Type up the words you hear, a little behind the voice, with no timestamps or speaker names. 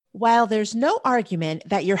While there's no argument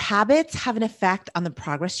that your habits have an effect on the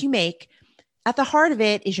progress you make, at the heart of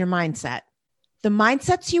it is your mindset. The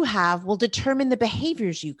mindsets you have will determine the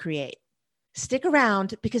behaviors you create. Stick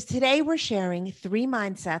around because today we're sharing 3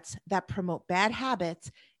 mindsets that promote bad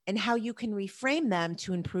habits and how you can reframe them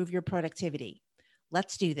to improve your productivity.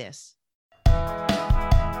 Let's do this.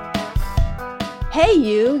 Hey,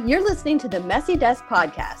 you're listening to the Messy Desk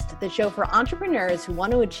Podcast, the show for entrepreneurs who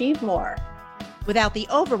want to achieve more without the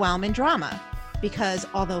overwhelm and drama. Because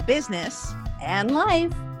although business and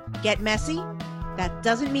life get messy, that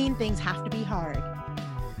doesn't mean things have to be hard.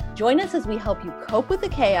 Join us as we help you cope with the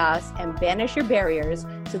chaos and banish your barriers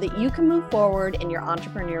so that you can move forward in your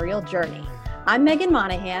entrepreneurial journey. I'm Megan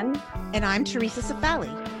Monahan. And I'm Teresa Cefali.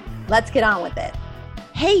 Let's get on with it.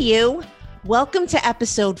 Hey, you. Welcome to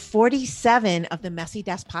episode 47 of the Messy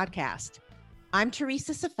Desk Podcast. I'm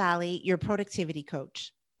Teresa Cefali, your productivity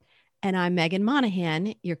coach. And I'm Megan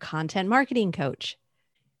Monahan, your content marketing coach.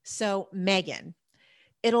 So, Megan,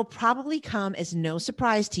 it'll probably come as no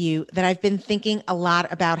surprise to you that I've been thinking a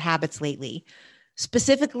lot about habits lately,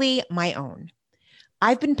 specifically my own.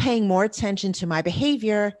 I've been paying more attention to my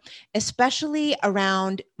behavior, especially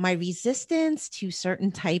around my resistance to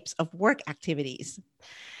certain types of work activities.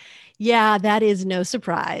 Yeah, that is no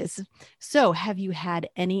surprise. So, have you had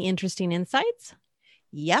any interesting insights?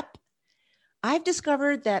 Yep. I've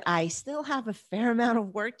discovered that I still have a fair amount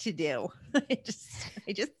of work to do. I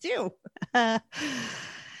just do. Yeah,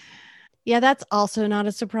 that's also not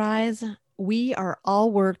a surprise. We are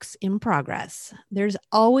all works in progress. There's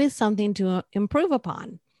always something to improve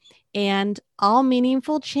upon. And all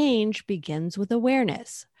meaningful change begins with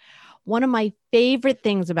awareness. One of my favorite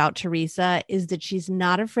things about Teresa is that she's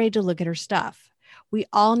not afraid to look at her stuff. We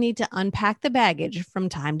all need to unpack the baggage from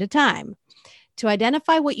time to time. To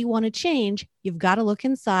identify what you want to change, you've got to look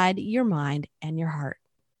inside your mind and your heart.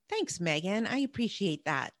 Thanks, Megan. I appreciate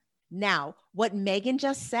that. Now, what Megan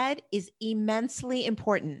just said is immensely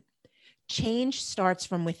important. Change starts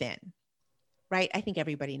from within, right? I think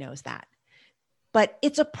everybody knows that. But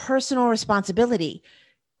it's a personal responsibility.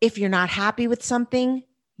 If you're not happy with something,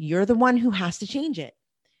 you're the one who has to change it.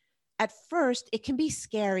 At first, it can be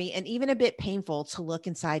scary and even a bit painful to look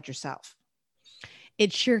inside yourself.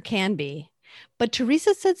 It sure can be. But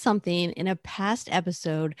Teresa said something in a past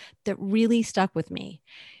episode that really stuck with me.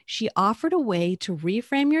 She offered a way to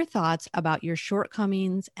reframe your thoughts about your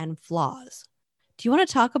shortcomings and flaws. Do you want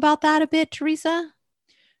to talk about that a bit, Teresa?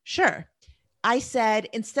 Sure. I said,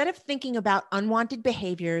 instead of thinking about unwanted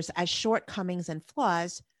behaviors as shortcomings and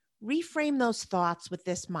flaws, reframe those thoughts with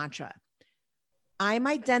this mantra. I'm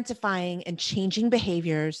identifying and changing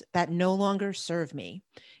behaviors that no longer serve me.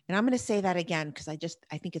 And I'm going to say that again because I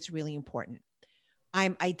think it's really important.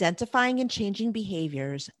 I'm identifying and changing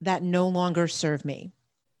behaviors that no longer serve me.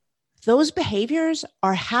 Those behaviors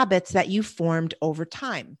are habits that you formed over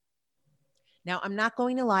time. Now, I'm not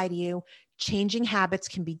going to lie to you. Changing habits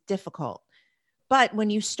can be difficult. But when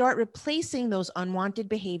you start replacing those unwanted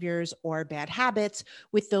behaviors or bad habits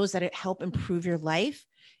with those that help improve your life,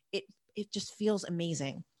 it just feels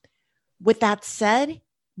amazing. With that said,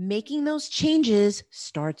 making those changes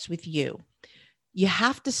starts with you. You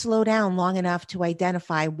have to slow down long enough to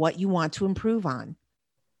identify what you want to improve on.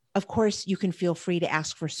 Of course, you can feel free to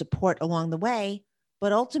ask for support along the way,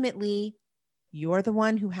 but ultimately, you're the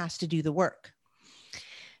one who has to do the work.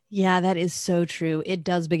 Yeah, that is so true. It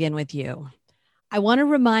does begin with you. I want to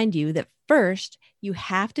remind you that first, you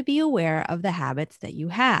have to be aware of the habits that you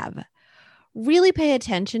have. Really pay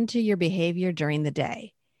attention to your behavior during the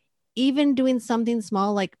day. Even doing something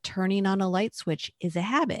small like turning on a light switch is a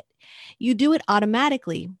habit. You do it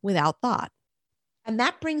automatically without thought. And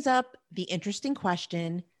that brings up the interesting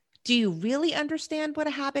question, do you really understand what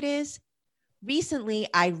a habit is? Recently,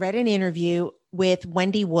 I read an interview with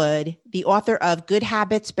Wendy Wood, the author of Good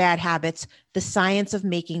Habits, Bad Habits, The Science of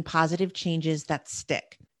Making Positive Changes That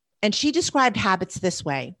Stick. And she described habits this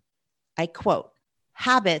way. I quote,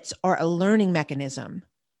 habits are a learning mechanism.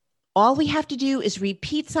 All we have to do is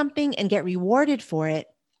repeat something and get rewarded for it,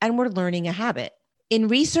 and we're learning a habit. In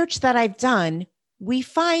research that I've done, we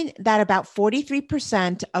find that about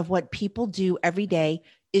 43% of what people do every day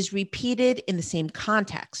is repeated in the same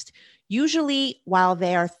context, usually while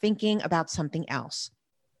they are thinking about something else.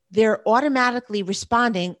 They're automatically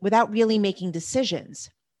responding without really making decisions,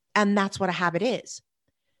 and that's what a habit is.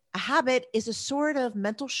 A habit is a sort of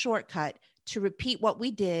mental shortcut to repeat what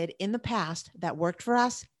we did in the past that worked for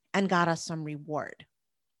us and got us some reward.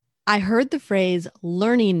 I heard the phrase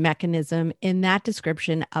learning mechanism in that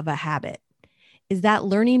description of a habit. Is that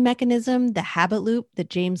learning mechanism the habit loop that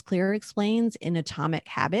James Clear explains in Atomic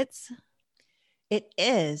Habits? It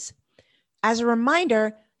is. As a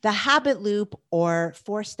reminder, the habit loop or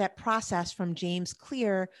four-step process from James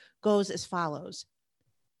Clear goes as follows.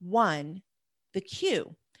 1, the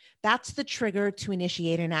cue. That's the trigger to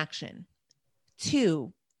initiate an action.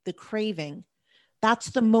 2, the craving. That's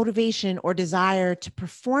the motivation or desire to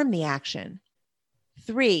perform the action.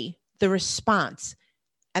 3, the response.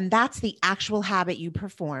 And that's the actual habit you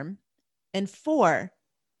perform. And 4,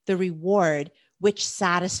 the reward, which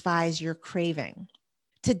satisfies your craving.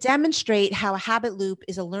 To demonstrate how a habit loop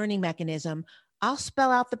is a learning mechanism, I'll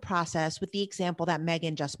spell out the process with the example that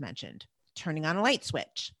Megan just mentioned, turning on a light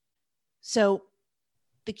switch. So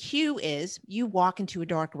the cue is you walk into a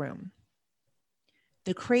dark room.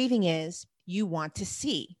 The craving is you want to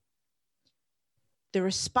see. The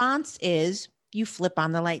response is you flip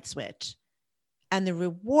on the light switch. And the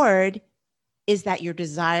reward is that your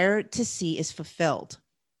desire to see is fulfilled.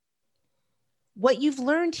 What you've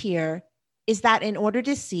learned here is that in order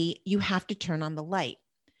to see, you have to turn on the light.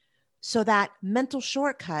 So that mental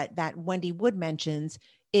shortcut that Wendy Wood mentions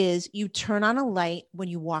is you turn on a light when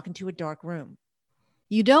you walk into a dark room.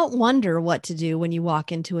 You don't wonder what to do when you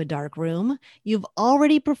walk into a dark room. You've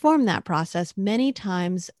already performed that process many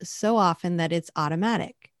times, so often that it's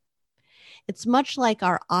automatic. It's much like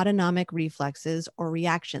our autonomic reflexes or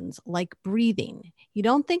reactions, like breathing. You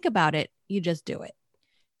don't think about it, you just do it.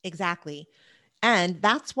 Exactly. And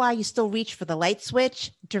that's why you still reach for the light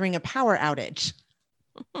switch during a power outage.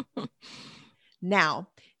 Now,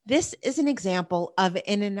 this is an example of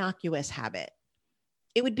an innocuous habit.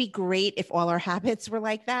 It would be great if all our habits were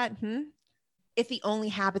like that. If the only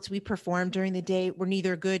habits we performed during the day were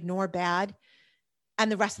neither good nor bad,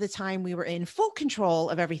 and the rest of the time we were in full control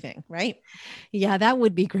of everything, right? Yeah, that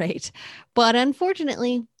would be great. But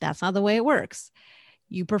unfortunately, that's not the way it works.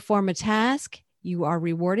 You perform a task, you are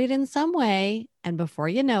rewarded in some way, and before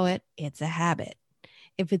you know it, it's a habit.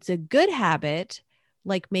 If it's a good habit,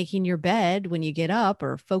 like making your bed when you get up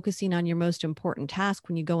or focusing on your most important task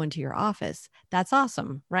when you go into your office, that's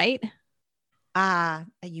awesome, right? A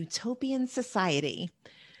utopian society.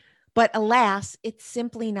 But alas, it's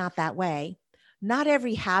simply not that way. Not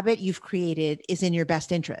every habit you've created is in your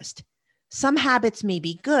best interest. Some habits may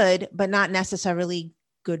be good, but not necessarily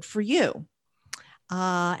good for you.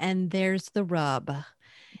 And there's the rub.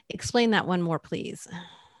 Explain that one more, please.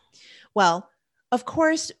 Well, of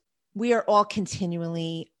course, we are all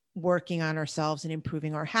continually working on ourselves and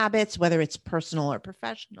improving our habits, whether it's personal or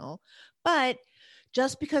professional. But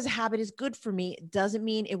just because a habit is good for me doesn't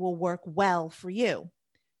mean it will work well for you.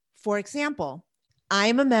 For example,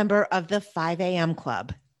 I'm a member of the 5 a.m.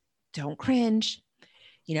 club. Don't cringe.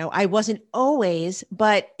 I wasn't always,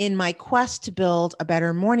 but in my quest to build a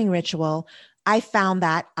better morning ritual, I found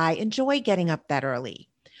that I enjoy getting up that early.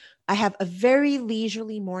 I have a very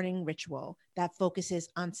leisurely morning ritual that focuses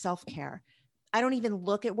on self-care. I don't even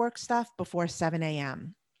look at work stuff before 7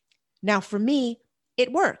 a.m. Now, for me,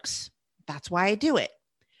 it works. That's why I do it.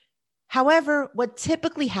 However, what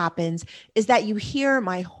typically happens is that you hear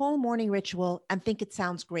my whole morning ritual and think it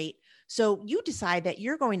sounds great. So you decide that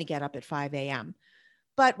you're going to get up at 5 a.m.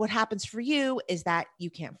 But what happens for you is that you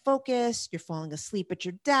can't focus, you're falling asleep at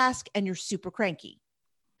your desk, and you're super cranky.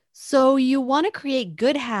 So you want to create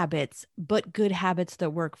good habits, but good habits that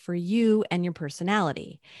work for you and your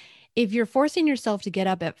personality. If you're forcing yourself to get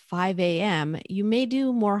up at 5 a.m., you may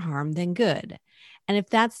do more harm than good. And if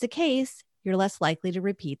that's the case, you're less likely to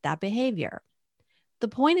repeat that behavior. The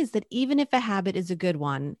point is that even if a habit is a good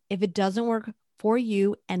one, if it doesn't work for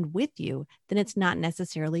you and with you, then it's not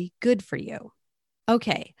necessarily good for you.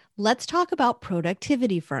 Okay, let's talk about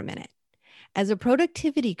productivity for a minute. As a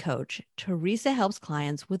productivity coach, Teresa helps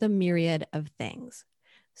clients with a myriad of things.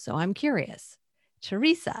 So I'm curious,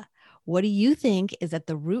 Teresa, what do you think is at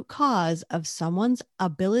the root cause of someone's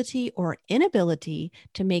ability or inability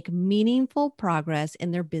to make meaningful progress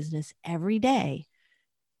in their business every day?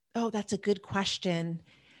 Oh, that's a good question.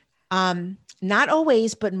 Not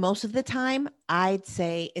always, but most of the time, I'd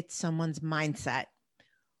say it's someone's mindset.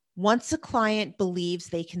 Once a client believes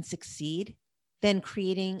they can succeed, then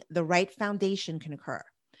creating the right foundation can occur.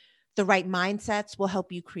 The right mindsets will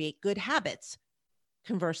help you create good habits.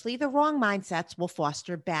 Conversely, the wrong mindsets will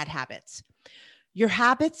foster bad habits. Your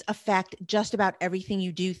habits affect just about everything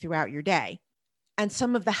you do throughout your day. And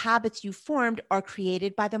some of the habits you formed are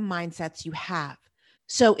created by the mindsets you have.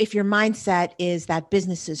 So if your mindset is that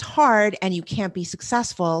business is hard and you can't be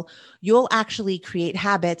successful, you'll actually create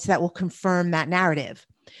habits that will confirm that narrative.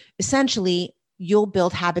 Essentially, you'll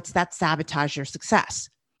build habits that sabotage your success.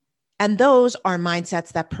 And those are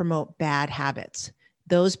mindsets that promote bad habits.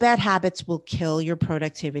 Those bad habits will kill your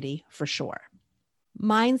productivity for sure.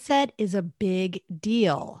 Mindset is a big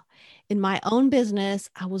deal. In my own business,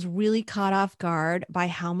 I was really caught off guard by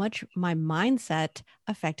how much my mindset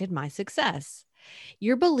affected my success.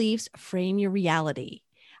 Your beliefs frame your reality.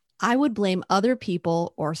 I would blame other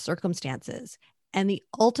people or circumstances. And the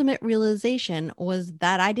ultimate realization was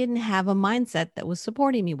that I didn't have a mindset that was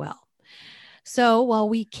supporting me well. So, while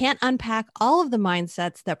we can't unpack all of the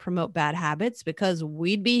mindsets that promote bad habits because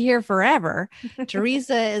we'd be here forever,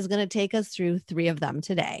 Teresa is going to take us through three of them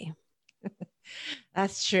today.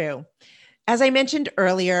 That's true. As I mentioned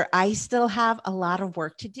earlier, I still have a lot of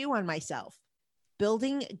work to do on myself.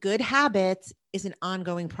 Building good habits is an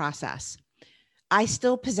ongoing process. I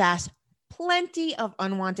still possess plenty of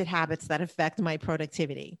unwanted habits that affect my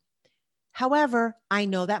productivity. However, I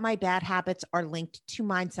know that my bad habits are linked to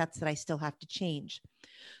mindsets that I still have to change.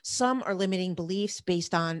 Some are limiting beliefs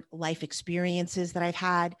based on life experiences that I've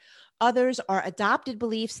had. Others are adopted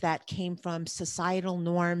beliefs that came from societal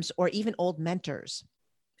norms or even old mentors.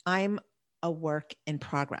 I'm a work in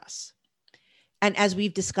progress. And as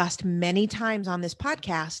we've discussed many times on this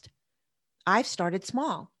podcast, I've started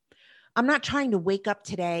small. I'm not trying to wake up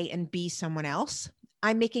today and be someone else.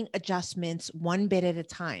 I'm making adjustments one bit at a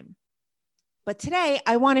time. But today,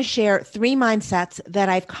 I want to share three mindsets that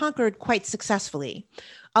I've conquered quite successfully.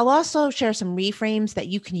 I'll also share some reframes that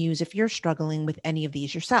you can use if you're struggling with any of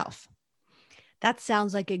these yourself. That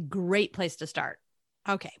sounds like a great place to start.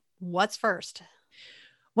 Okay, what's first?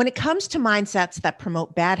 When it comes to mindsets that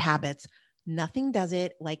promote bad habits, nothing does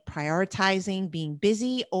it like prioritizing being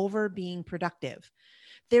busy over being productive.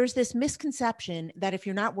 There's this misconception that if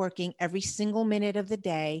you're not working every single minute of the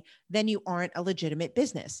day, then you aren't a legitimate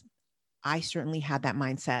business. I certainly had that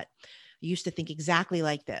mindset. I used to think exactly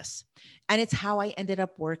like this. And it's how I ended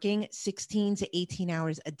up working 16 to 18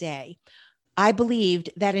 hours a day. I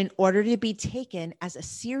believed that in order to be taken as a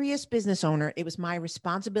serious business owner, it was my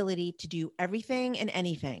responsibility to do everything and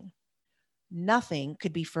anything. Nothing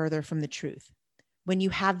could be further from the truth. When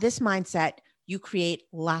you have this mindset, you create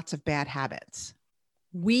lots of bad habits.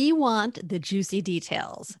 We want the juicy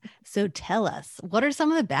details. So tell us, what are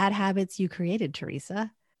some of the bad habits you created,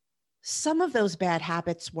 Teresa? Some of those bad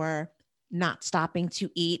habits were not stopping to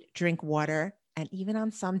eat, drink water, and even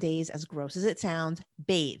on some days, as gross as it sounds,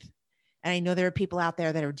 bathe. And I know there are people out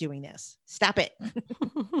there that are doing this. Stop it.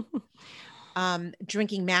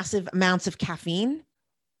 Drinking massive amounts of caffeine,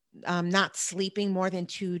 not sleeping more than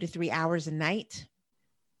 2 to 3 hours a night,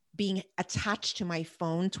 being attached to my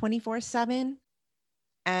phone 24/7,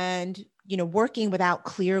 and working without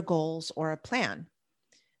clear goals or a plan.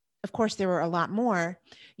 Of course, there were a lot more.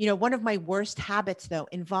 One of my worst habits, though,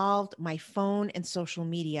 involved my phone and social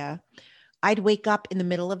media. I'd wake up in the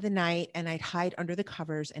middle of the night and I'd hide under the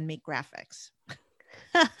covers and make graphics.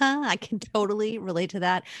 I can totally relate to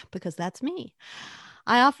that because that's me.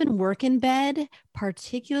 I often work in bed,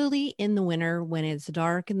 particularly in the winter when it's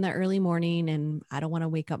dark in the early morning and I don't want to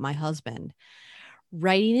wake up my husband.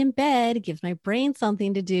 Writing in bed gives my brain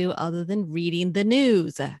something to do other than reading the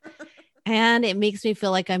news. And it makes me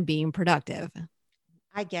feel like I'm being productive.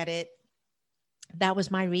 I get it. That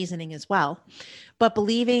was my reasoning as well. But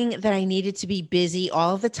believing that I needed to be busy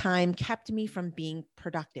all of the time kept me from being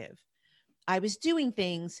productive. I was doing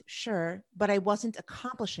things, sure, but I wasn't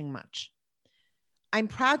accomplishing much. I'm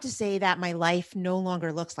proud to say that my life no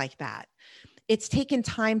longer looks like that. It's taken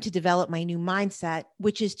time to develop my new mindset,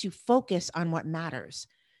 which is to focus on what matters.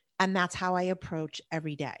 And that's how I approach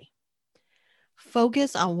every day.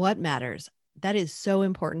 Focus on what matters. That is so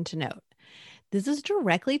important to note. This is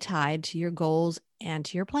directly tied to your goals and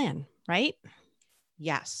to your plan, right?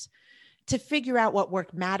 Yes. To figure out what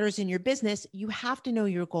work matters in your business, you have to know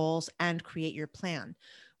your goals and create your plan.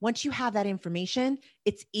 Once you have that information,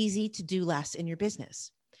 it's easy to do less in your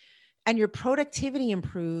business. And your productivity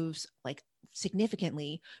improves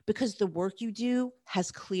significantly because the work you do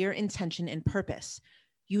has clear intention and purpose.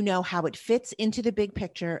 You know how it fits into the big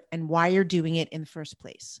picture and why you're doing it in the first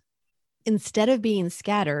place. Instead of being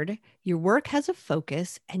scattered, your work has a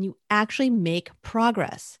focus and you actually make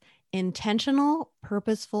progress. Intentional,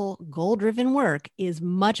 purposeful, goal-driven work is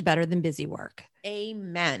much better than busy work.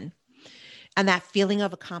 Amen. And that feeling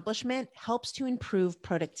of accomplishment helps to improve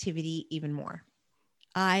productivity even more.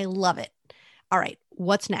 I love it. All right,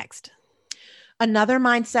 what's next? Another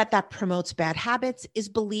mindset that promotes bad habits is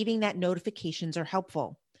believing that notifications are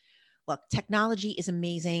helpful. Look, technology is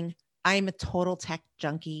amazing. I'm a total tech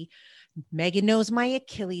junkie. Megan knows my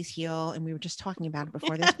Achilles heel, and we were just talking about it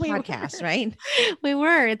before this podcast, right? We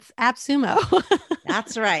were. It's AppSumo.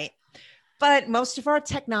 That's right. But most of our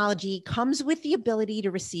technology comes with the ability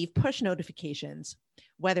to receive push notifications.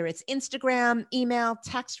 Whether it's Instagram, email,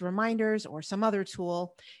 text, reminders, or some other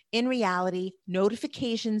tool, in reality,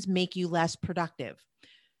 notifications make you less productive.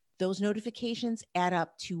 Those notifications add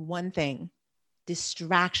up to one thing: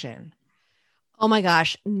 distraction. Oh my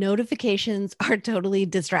gosh, notifications are totally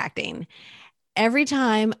distracting. Every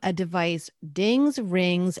time a device dings,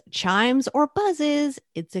 rings, chimes, or buzzes,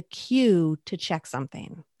 it's a cue to check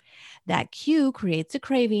something. That cue creates a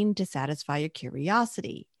craving to satisfy your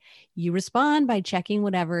curiosity. You respond by checking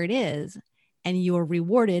whatever it is, and you are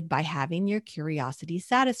rewarded by having your curiosity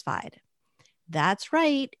satisfied. That's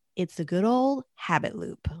right. It's a good old habit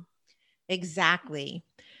loop. Exactly.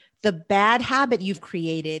 The bad habit you've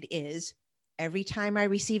created is every time I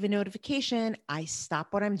receive a notification, I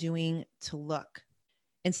stop what I'm doing to look.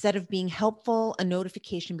 Instead of being helpful, a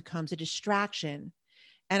notification becomes a distraction.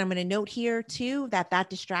 And I'm going to note here too that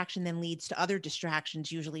distraction then leads to other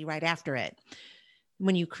distractions, usually right after it.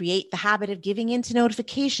 When you create the habit of giving into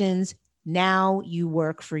notifications, now you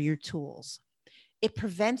work for your tools. It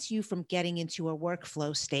prevents you from getting into a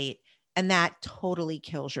workflow state, and that totally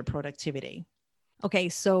kills your productivity. Okay,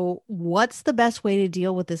 so what's the best way to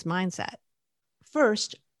deal with this mindset?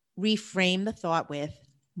 First, reframe the thought with,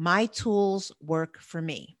 my tools work for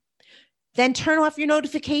me. Then turn off your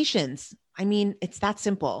notifications. I mean, it's that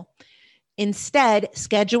simple. Instead,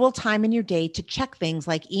 schedule time in your day to check things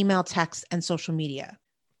like email, text, and social media.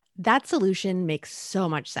 That solution makes so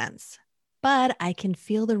much sense, but I can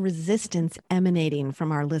feel the resistance emanating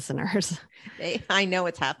from our listeners. I know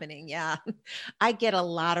it's happening. Yeah. I get a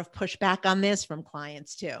lot of pushback on this from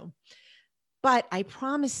clients too. But I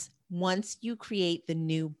promise, once you create the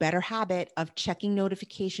new, better habit of checking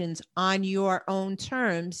notifications on your own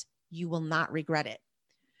terms, you will not regret it.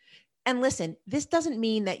 And listen, this doesn't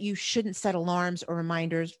mean that you shouldn't set alarms or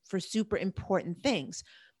reminders for super important things.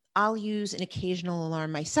 I'll use an occasional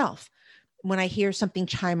alarm myself. When I hear something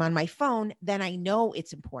chime on my phone, then I know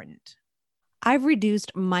it's important. I've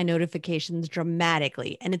reduced my notifications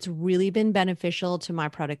dramatically, and it's really been beneficial to my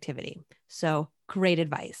productivity. So, great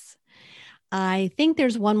advice. I think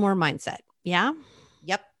there's one more mindset. Yeah?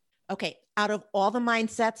 Yep. Okay. Out of all the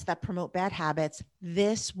mindsets that promote bad habits,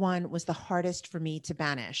 this one was the hardest for me to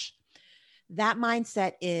banish. That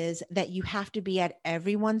mindset is that you have to be at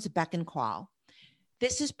everyone's beck and call.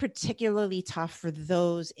 This is particularly tough for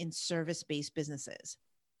those in service-based businesses.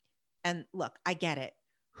 And look, I get it.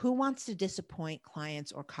 Who wants to disappoint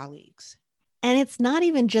clients or colleagues? And it's not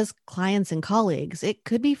even just clients and colleagues, it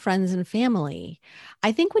could be friends and family.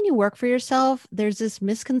 I think when you work for yourself, there's this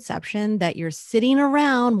misconception that you're sitting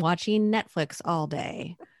around watching Netflix all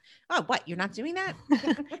day. Oh, what? You're not doing that?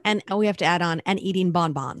 And we have to add on, and eating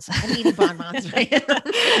bonbons. And eating bonbons, right?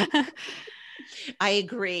 I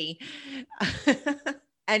agree.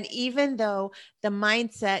 And even though the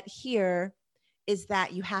mindset here is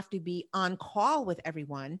that you have to be on call with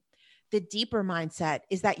everyone, the deeper mindset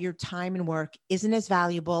is that your time and work isn't as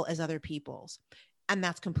valuable as other people's. And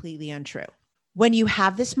that's completely untrue. When you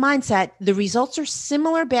have this mindset, the results are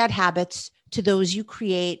similar bad habits to those you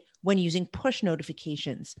create when using push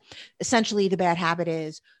notifications. Essentially, the bad habit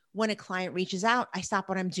is when a client reaches out, I stop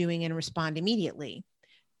what I'm doing and respond immediately.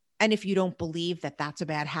 And if you don't believe that that's a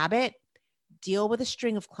bad habit, deal with a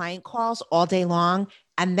string of client calls all day long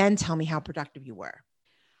and then tell me how productive you were.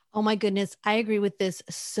 Oh my goodness, I agree with this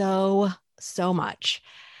so much.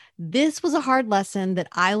 This was a hard lesson that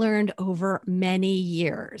I learned over many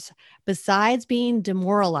years. Besides being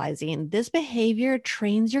demoralizing, this behavior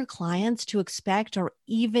trains your clients to expect or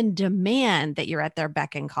even demand that you're at their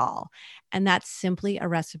beck and call. And that's simply a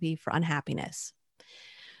recipe for unhappiness.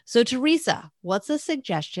 So, Teresa, what's a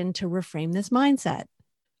suggestion to reframe this mindset?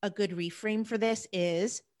 A good reframe for this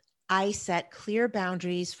is I set clear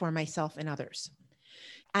boundaries for myself and others.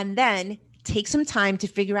 And then take some time to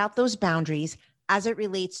figure out those boundaries as it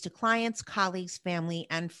relates to clients, colleagues, family,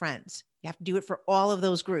 and friends. You have to do it for all of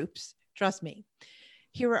those groups. Trust me.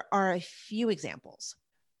 Here are a few examples.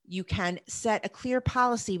 You can set a clear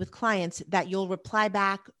policy with clients that you'll reply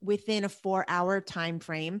back within a 4-hour time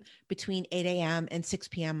frame between 8 a.m. and 6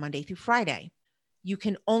 p.m. Monday through Friday. You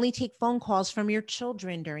can only take phone calls from your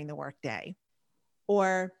children during the workday.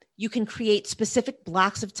 Or you can create specific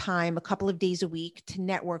blocks of time a couple of days a week to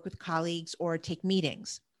network with colleagues or take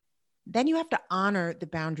meetings. Then you have to honor the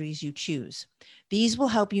boundaries you choose. These will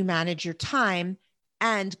help you manage your time,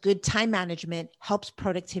 and good time management helps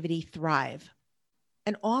productivity thrive.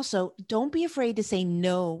 And also, don't be afraid to say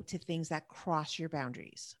no to things that cross your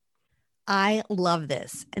boundaries. I love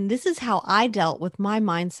this. And this is how I dealt with my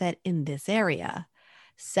mindset in this area.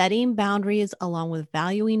 Setting boundaries along with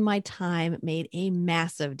valuing my time made a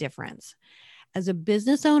massive difference. As a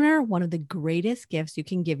business owner, one of the greatest gifts you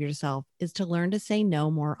can give yourself is to learn to say no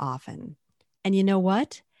more often. And you know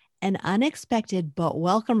what? An unexpected but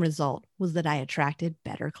welcome result was that I attracted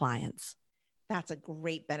better clients. That's a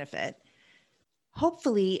great benefit.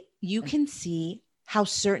 Hopefully, you can see how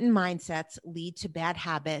certain mindsets lead to bad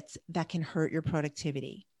habits that can hurt your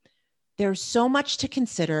productivity. There's so much to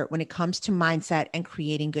consider when it comes to mindset and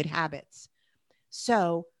creating good habits.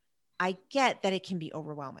 So I get that it can be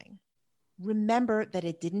overwhelming. Remember that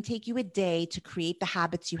it didn't take you a day to create the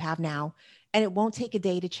habits you have now, and it won't take a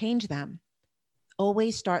day to change them.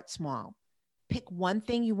 Always start small. Pick one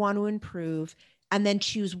thing you want to improve, and then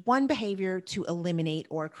choose one behavior to eliminate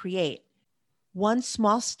or create. One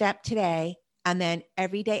small step today, and then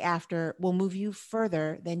every day after will move you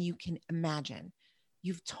further than you can imagine.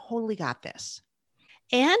 You've totally got this.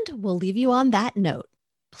 And we'll leave you on that note.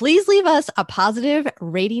 Please leave us a positive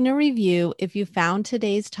rating or review if you found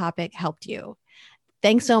today's topic helped you.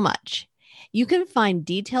 Thanks so much. You can find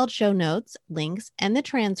detailed show notes, links, and the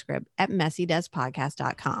transcript at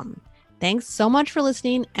messydeskpodcast.com. Thanks so much for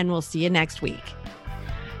listening, and we'll see you next week.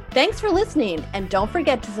 Thanks for listening, and don't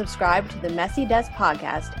forget to subscribe to the Messy Desk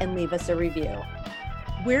Podcast and leave us a review.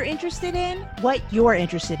 We're interested in what you're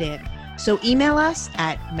interested in. So email us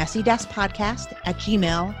at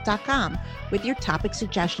messydeskpodcast@gmail.com with your topic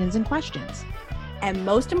suggestions and questions. And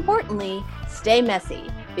most importantly, stay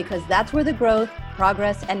messy, because that's where the growth,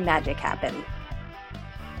 progress, and magic happen.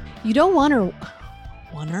 You don't want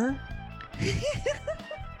her.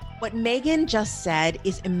 What Megan just said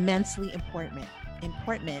is immensely important.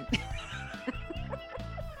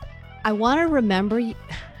 I want to remember you.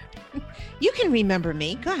 You can remember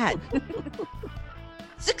me. Go ahead.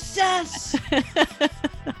 Success.